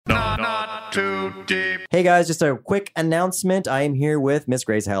Not too deep. Hey guys, just a quick announcement. I am here with Miss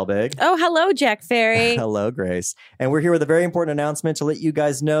Grace Helbig. Oh, hello, Jack Ferry. Hello, Grace. And we're here with a very important announcement to let you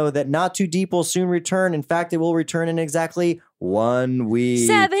guys know that Not Too Deep will soon return. In fact, it will return in exactly 1 week.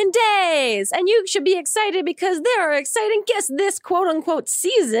 7 days. And you should be excited because there are exciting guests this quote-unquote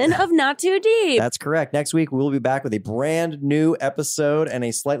season of Not Too Deep. That's correct. Next week, we'll be back with a brand new episode and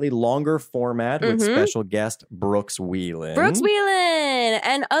a slightly longer format with special guest Brooks Wheelan. Brooks Wheelan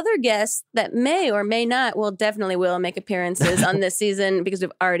and other guests that may or may not, definitely will make appearances on this season because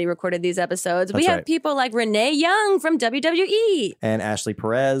we've already recorded these episodes. We have people like Renee Young from WWE. And Ashley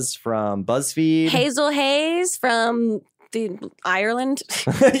Perez from BuzzFeed. Hazel Hayes from Ireland.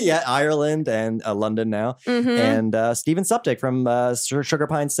 Yeah, Ireland and London now. And Steven Suptic from Sugar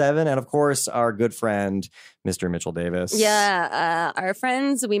Pine 7. And of course, our good friend, Mr. Mitchell Davis. Yeah, our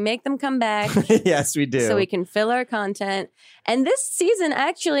friends, we make them come back. Yes, we do. So we can fill our content. And this season,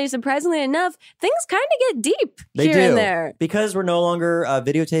 actually, surprisingly enough, things kind of get deep here and there. Because we're no longer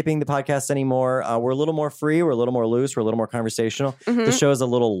videotaping the podcast anymore. We're a little more free. We're a little more loose. We're a little more conversational. The show is a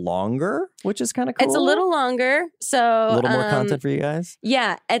little longer, which is kind of cool. It's a little longer. So a little more content for you guys.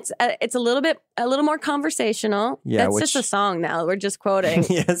 Yeah, it's a little more conversational. Yeah, that's just a song now. We're just quoting.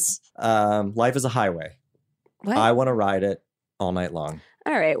 Yes. Life is a highway. What? I want to ride it all night long.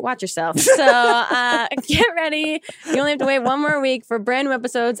 All right, watch yourself. So get ready. You only have to wait 1 more week for brand new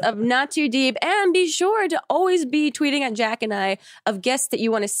episodes of Not Too Deep. And be sure to always be tweeting at Jack and I of guests that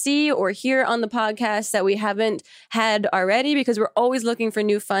you want to see or hear on the podcast that we haven't had already, because we're always looking for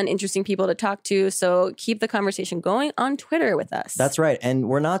new, fun, interesting people to talk to. So keep the conversation going on Twitter with us. That's right. And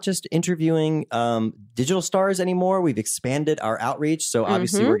we're not just interviewing digital stars anymore. We've expanded our outreach. So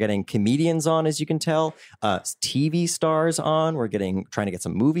obviously we're getting comedians on, as you can tell, TV stars on. We're trying to get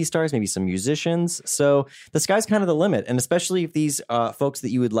some movie stars, maybe some musicians. So the sky's kind of the limit. And especially if these folks that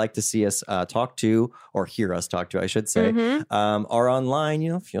you would like to see us talk to, or hear us talk to, I should say, are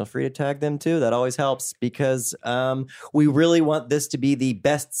online, feel free to tag them too. That always helps because we really want this to be the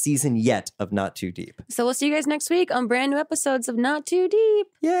best season yet of Not Too Deep. So we'll see you guys next week on brand new episodes of Not Too Deep.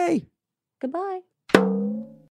 Yay. Goodbye.